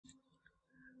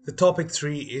The topic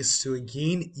 3 is to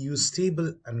again use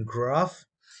table and graph.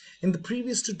 In the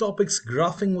previous two topics,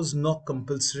 graphing was not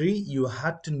compulsory. You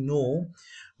had to know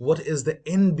what is the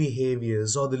end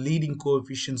behaviors or the leading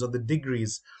coefficients or the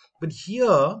degrees. But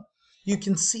here you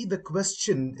can see the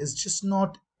question is just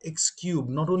not x cubed,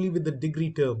 not only with the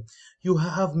degree term. You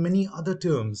have many other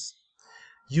terms.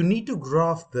 You need to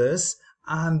graph this,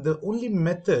 and the only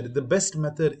method, the best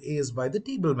method, is by the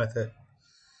table method.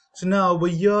 So now over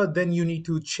here, then you need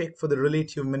to check for the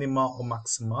relative minima or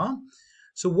maxima.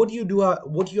 So what you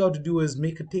have to do is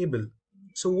make a table.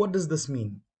 So what does this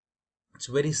mean? It's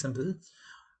very simple.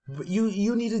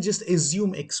 You need to just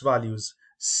assume x values.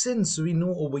 Since we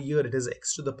know over here it is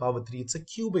x to the power 3, it's a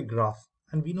cubic graph.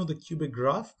 And we know the cubic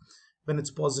graph, when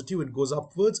it's positive, it goes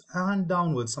upwards and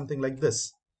downwards, something like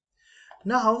this.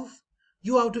 Now,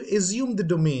 you have to assume the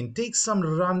domain. Take some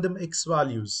random x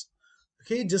values.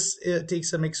 Okay, just take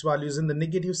some x values in the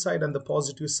negative side and the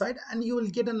positive side, and you will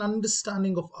get an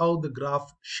understanding of how the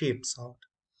graph shapes out.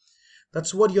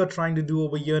 That's what you're trying to do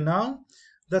over here now.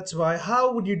 That's why,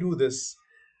 how would you do this?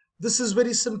 This is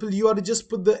very simple. You are to just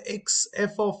put the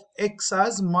f of x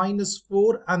as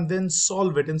 -4 and then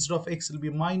solve it. Instead of x, it will be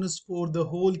 -4 the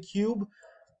whole cube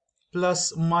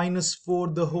plus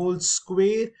 -4 the whole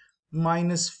square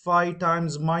minus 5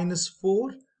 times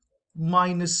 -4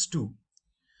 minus 2.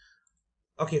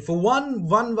 Okay, for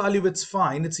one value it's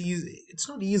fine. It's easy. It's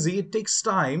not easy. It takes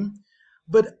time,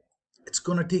 but it's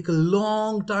gonna take a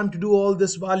long time to do all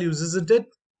these values, isn't it?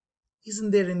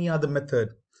 Isn't there any other method?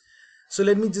 So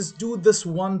let me just do this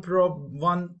one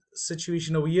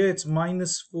situation over here. It's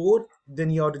 -4. Then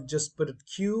you have to just put it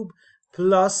cube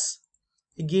plus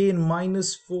again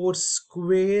 -4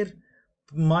 square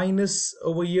minus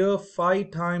over here 5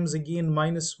 times again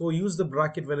 -4. Use the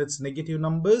bracket when it's negative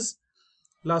numbers.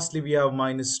 Lastly, we have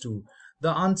 -2. The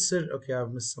answer, okay,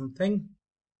 I've missed something.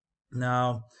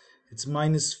 Now, it's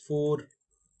 -4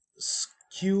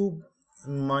 cube,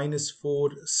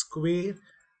 -4 square.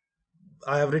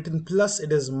 I have written plus,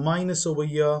 it is minus over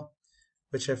here,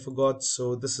 which I forgot.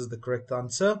 So this is the correct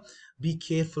answer. Be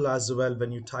careful as well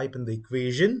when you type in the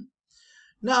equation.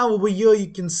 Now over here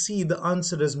you can see the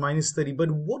answer is -30, but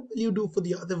what will you do for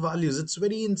the other values? It's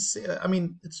very it's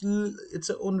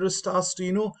an onerous task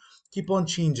to keep on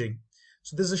changing.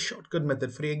 So there's a shortcut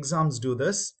method. For your exams, do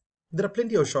this. There are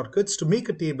plenty of shortcuts. To make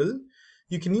a table,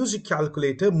 you can use your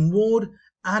calculator. Mode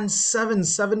and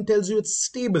 7 tells you it's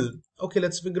stable. Okay,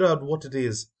 let's figure out what it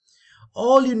is.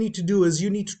 All you need to do is you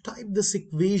need to type this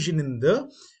equation in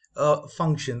the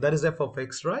function, that is f of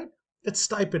x, right? Let's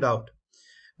type it out.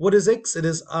 What is x? It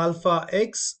is alpha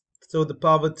x, so the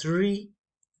power 3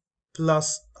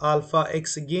 plus alpha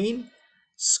x again,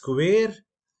 square,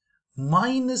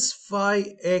 minus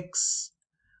 5x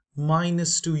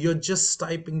minus 2. You're just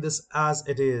typing this as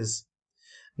it is.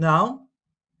 Now,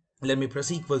 let me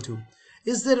press equal to.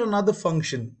 Is there another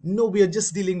function? No, we are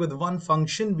just dealing with one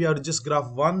function. We have to just graph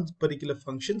one particular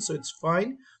function, so it's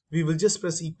fine. We will just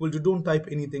press equal to. Don't type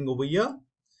anything over here.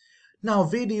 Now,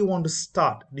 where do you want to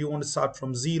start? Do you want to start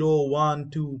from 0, 1,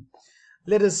 2?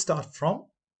 Let us start from,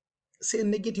 say, a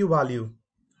negative value.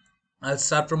 I'll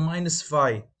start from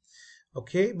 -5.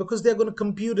 Okay, because they're going to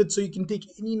compute it, so you can take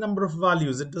any number of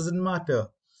values. It doesn't matter.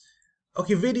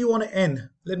 Okay, where do you want to end?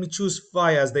 Let me choose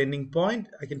 5 as the ending point.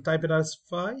 I can type it as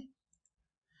 5.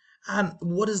 And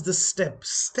what is the step?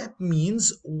 Step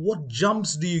means what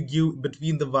jumps do you give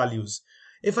between the values.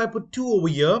 If I put 2 over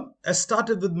here, I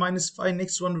started with -5,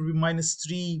 next one will be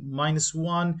 -3,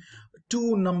 -1.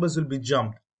 2 numbers will be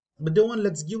jumped. But the one,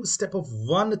 let's give a step of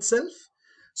 1 itself.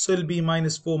 So it'll be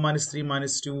 -4, -3,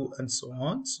 -2, and so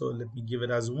on. So let me give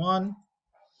it as 1.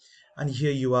 And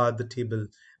here you are, the table.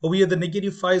 Over here, the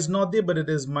 -5 is not there, but it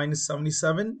is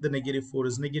 -77. The -4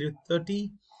 is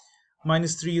 -30.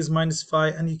 -3 is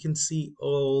 -5. And you can see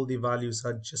all the values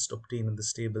are just obtained in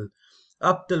this table.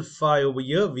 Up till 5 over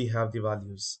here, we have the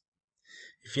values.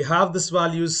 If you have these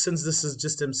values, since this is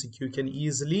just MCQ, you can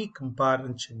easily compare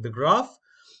and check the graph.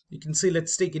 You can see,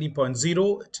 let's take any point.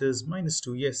 0, it is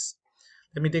 -2, yes.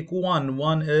 Let me take 1.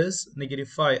 1 is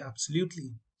 -5,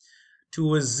 absolutely.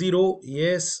 2 is 0,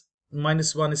 yes.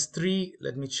 -1 is 3.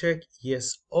 Let me check.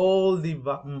 Yes, all the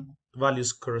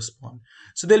values correspond.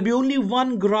 So there'll be only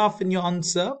one graph in your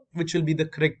answer, which will be the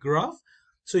correct graph.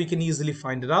 So you can easily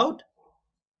find it out.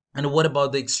 And what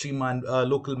about the extrema and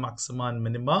local maxima and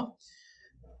minima?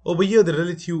 Over here, the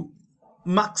relative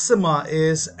maxima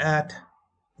is at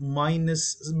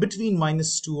between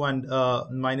 -2 and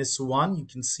 -1. You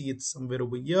can see it somewhere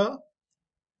over here.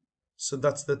 So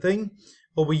that's the thing.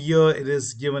 Over here, it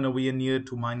is given over here near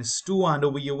to -2. And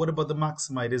over here, what about the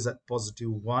maxima? It is at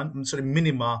 +1. I'm sorry,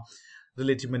 minima.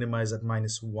 relative minima is at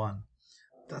 -1.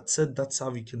 That's it. That's how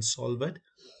we can solve it.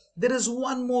 There is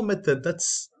one more method.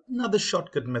 That's another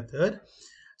shortcut method.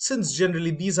 Since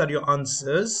generally these are your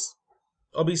answers,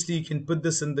 obviously you can put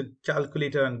this in the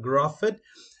calculator and graph it.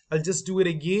 I'll just do it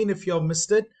again if you have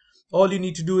missed it. All you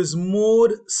need to do is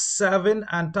mod 7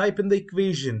 and type in the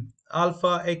equation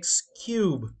alpha x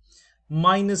cube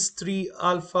minus 3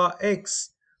 alpha x.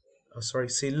 Oh, sorry,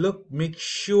 say look, make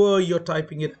sure you're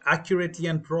typing it accurately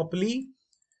and properly.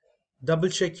 Double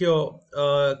check your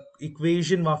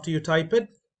equation after you type it.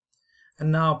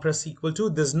 And now press equal to.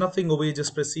 There's nothing over here,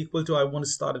 just press equal to. I want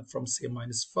to start it from say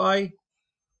 -5.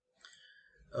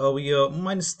 We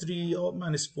 -3 or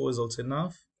 -4 is also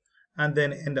enough. And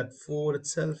then end at 4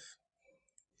 itself.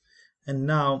 And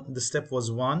now the step was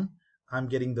 1. I'm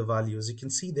getting the values. You can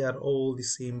see they are all the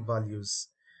same values.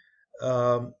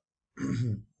 Um,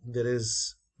 there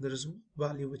is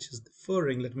value which is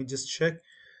differing. Let me just check.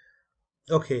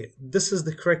 Okay, this is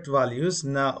the correct values.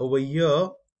 Now over here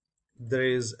there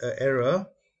is an error.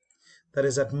 That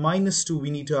is at -2 we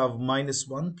need to have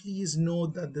 -1. Please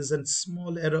note that there's a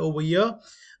small error over here.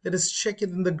 Let us check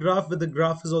it in the graph, where the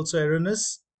graph is also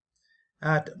erroneous.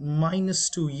 At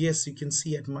 -2, yes, you can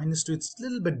see at -2 it's a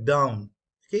little bit down.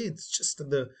 Okay, it's just at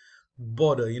the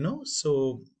border,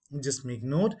 so just make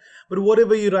note. But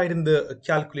whatever you write in the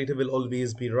calculator will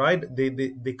always be right.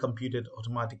 They compute it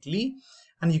automatically,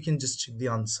 and you can just check the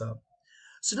answer.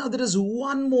 So now there is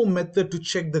one more method to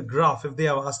check the graph if they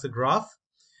have asked the graph.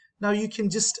 Now you can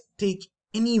just take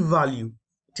any value.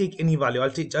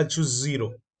 I'll choose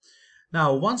 0.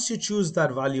 Now once you choose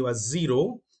that value as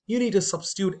 0, you need to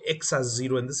substitute x as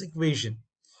 0 in this equation.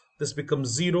 This becomes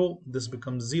 0, this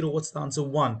becomes 0. What's the answer?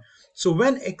 1. So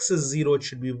when x is 0, it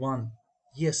should be 1.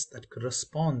 Yes, that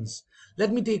corresponds.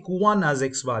 Let me take 1 as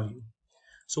x value.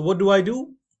 So what do I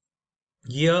do?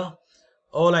 Here,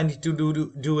 all I need to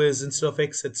do is, instead of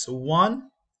x, it's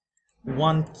 1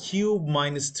 cube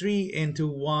minus 3 into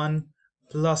 1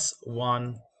 plus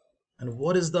 1. And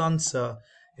what is the answer?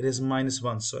 It is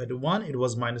 -1. So at 1, it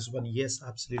was -1. Yes,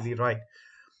 absolutely right.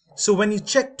 So when you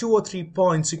check 2 or 3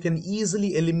 points, you can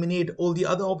easily eliminate all the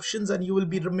other options and you will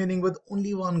be remaining with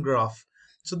only one graph.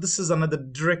 So this is another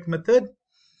direct method.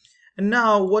 And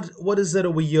now what is there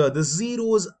over here? The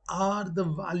zeros are the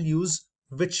values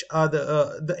which are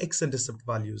the x-intercept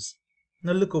values.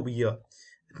 Now look over here.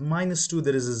 At -2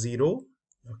 there is a 0.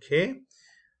 Okay,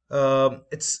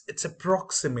 it's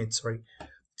approximate. Sorry,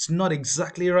 it's not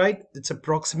exactly right. It's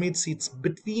approximate. See, it's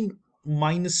between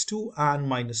 -2 and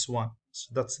 -1. So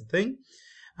that's the thing.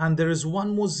 And there is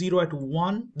one more 0 at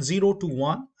 0 to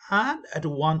 1 and at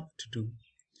 1 to 2.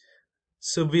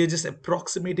 So we are just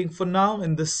approximating for now.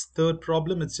 In this third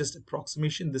problem, it's just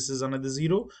approximation. This is another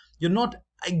 0. You're not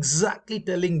exactly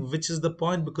telling which is the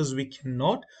point because we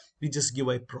cannot. We just give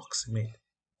approximate.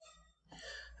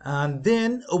 And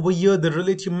then over here, the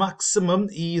relative maximum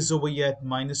is over here at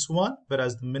 -1,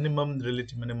 whereas the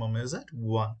relative minimum is at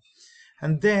 1.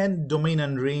 And then domain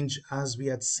and range, as we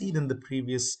had seen in the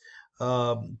previous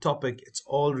topic, it's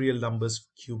all real numbers for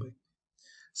cubic.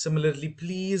 Similarly,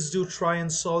 please do try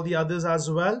and solve the others as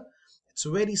well. It's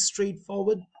very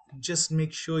straightforward. Just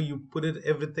make sure you put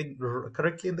everything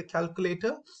correctly in the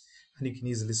calculator and you can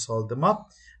easily solve them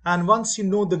up. And once you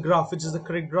know the graph, which is the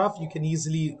correct graph, you can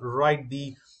easily write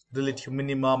the relative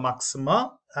minima,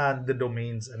 maxima, and the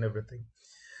domains and everything.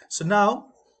 So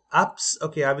now,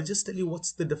 okay, I will just tell you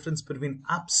what's the difference between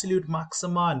absolute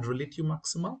maxima and relative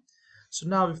maxima. So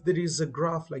now if there is a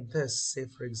graph like this, say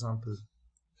for example,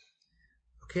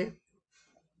 okay,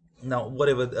 now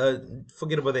whatever,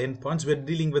 forget about the endpoints, we're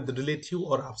dealing with the relative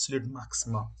or absolute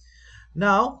maxima.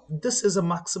 Now this is a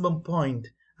maximum point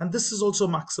and this is also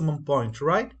a maximum point,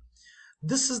 right?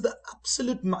 This is the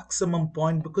absolute maximum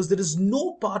point because there is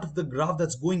no part of the graph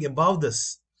that's going above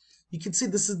this. You can see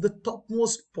this is the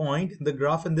topmost point in the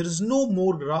graph and there is no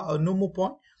more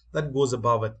point that goes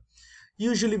above it.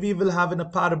 Usually we will have in a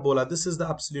parabola, this is the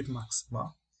absolute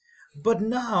maxima. But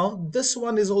now this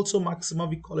one is also maxima,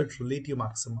 we call it relative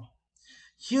maxima.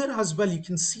 Here as well you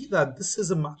can see that this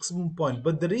is a maximum point,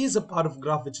 but there is a part of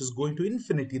graph which is going to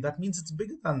infinity. That means it's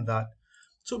bigger than that.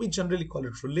 So we generally call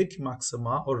it relative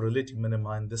maxima or relative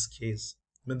minima in this case,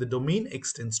 when the domain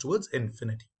extends towards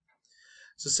infinity.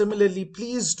 So similarly,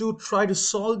 please do try to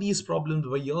solve these problems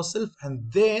by yourself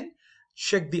and then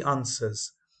check the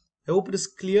answers. I hope it is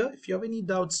clear. If you have any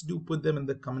doubts, do put them in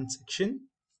the comment section.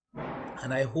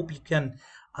 And I hope you can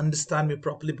understand me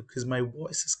properly because my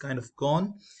voice is kind of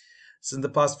gone since the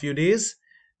past few days.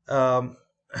 I'm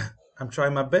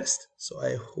trying my best, so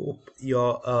I hope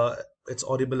you're it's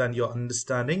audible and you're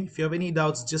understanding. If you have any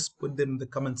doubts, just put them in the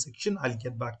comment section. I'll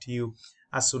get back to you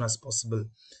as soon as possible.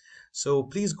 So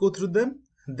please go through them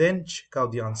and then check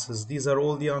out the answers. These are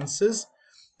all the answers.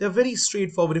 They're very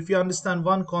straightforward. If you understand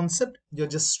one concept, you're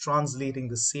just translating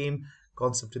the same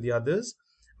concept to the others.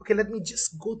 Okay, let me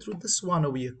just go through this one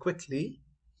over here quickly.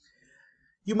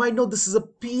 You might know this is a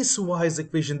piecewise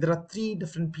equation. There are three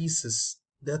different pieces.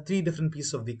 There are three different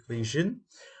pieces of the equation.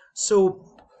 So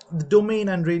the domain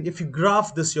and range, if you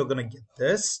graph this, you're going to get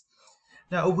this.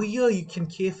 Now over here, you can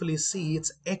carefully see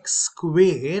it's x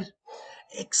squared.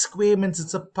 X squared means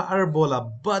it's a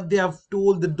parabola, but they have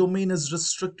told the domain is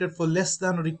restricted for less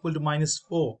than or equal to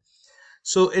 -4.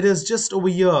 So it is just over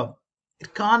here.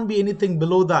 It can't be anything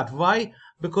below that. Why?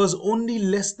 Because only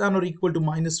less than or equal to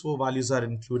 -4 values are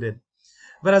included.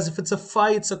 Whereas if it's a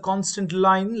phi, it's a constant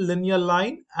line, linear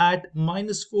line at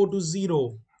 -4 to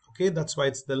 0. Okay, that's why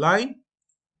it's the line.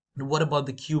 And what about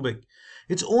the cubic?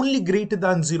 It's only greater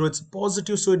than 0. It's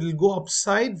positive, so it will go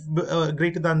upside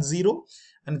greater than 0,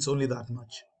 and it's only that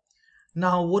much.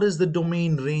 Now, what is the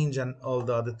domain, range, and all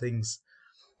the other things?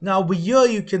 Now, over here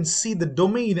you can see the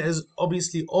domain is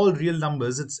obviously all real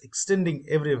numbers. It's extending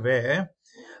everywhere.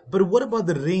 But what about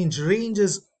the range? Range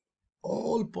is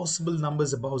all possible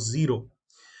numbers above 0.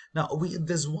 Now,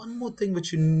 there's one more thing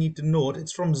which you need to note.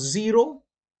 It's from 0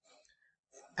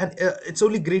 and it's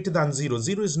only greater than 0.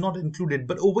 0 is not included,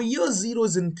 but over here 0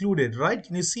 is included, right?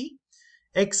 Can you see?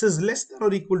 X is less than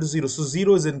or equal to 0, so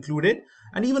 0 is included,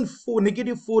 and even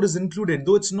 -4 is included,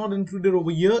 though it's not included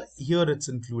over here. Here it's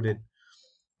included.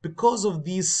 Because of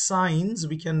these signs,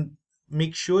 we can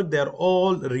make sure they're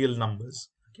all real numbers.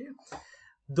 Okay,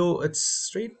 though it's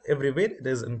straight everywhere, it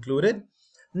is included.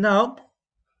 Now,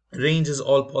 range is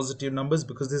all positive numbers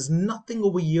because there's nothing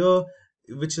over here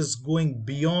which is going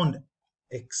beyond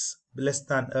x less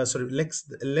than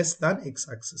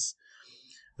x-axis.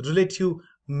 Relative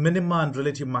minima and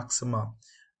relative maxima.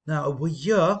 Now over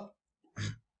here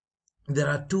there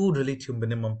are two relative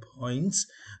minimum points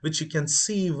which you can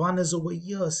see. One is over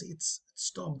here. See, it's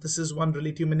stopped. This is one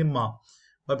relative minima,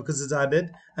 but because it's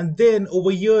added, and then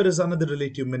over here is another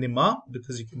relative minima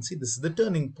because you can see this is the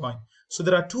turning point. So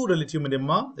there are two relative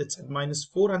minima. It's at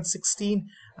 -4 and 16,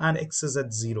 and x is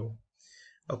at 0.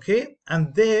 Okay,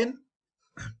 and then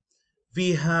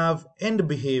we have end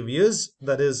behaviors.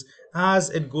 That is, as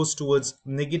it goes towards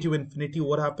negative infinity,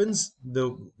 what happens? The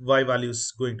y value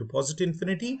is going to positive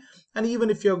infinity, and even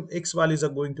if your x values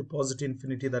are going to positive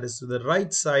infinity, that is to the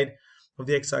right side of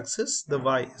the x-axis, the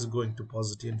y is going to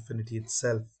positive infinity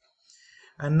itself.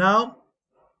 And now,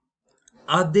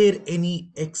 are there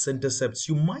any x-intercepts?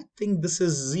 You might think this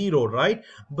is 0, right?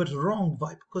 But wrong.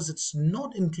 Why? Because it's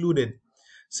not included.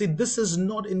 See, this is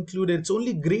not included. It's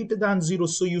only greater than 0.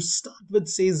 So you start with,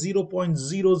 say,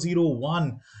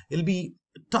 0.001. It'll be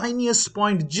tiniest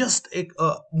point, just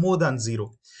more than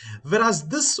 0. Whereas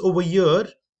this over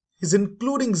here is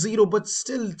including 0, but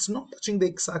still it's not touching the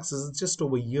x-axis. It's just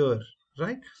over here,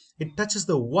 right? It touches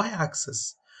the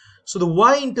y-axis. So the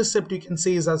y-intercept you can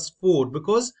say is as 4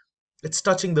 because it's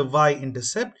touching the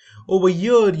y-intercept. Over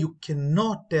here, you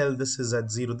cannot tell this is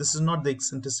at 0. This is not the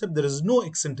x-intercept. There is no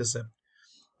x-intercept.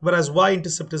 Whereas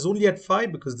y-intercept is only at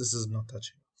 5 because this is not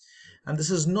touching. And this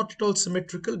is not at all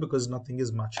symmetrical because nothing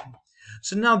is matching.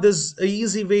 So now there's an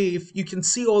easy way. If you can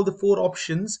see all the 4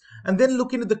 options and then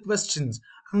look into the questions,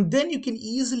 and then you can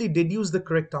easily deduce the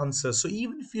correct answer. So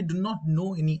even if you do not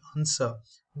know any answer,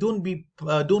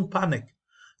 don't panic.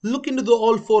 Look into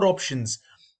all 4 options.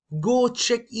 Go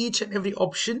check each and every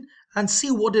option and see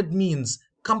what it means.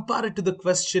 Compare it to the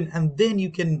question, and then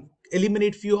you can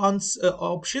eliminate few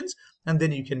options, and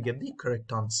then you can get the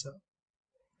correct answer.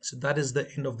 So that is the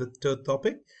end of the third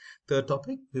topic.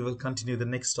 We will continue the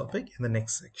next topic in the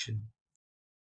next section.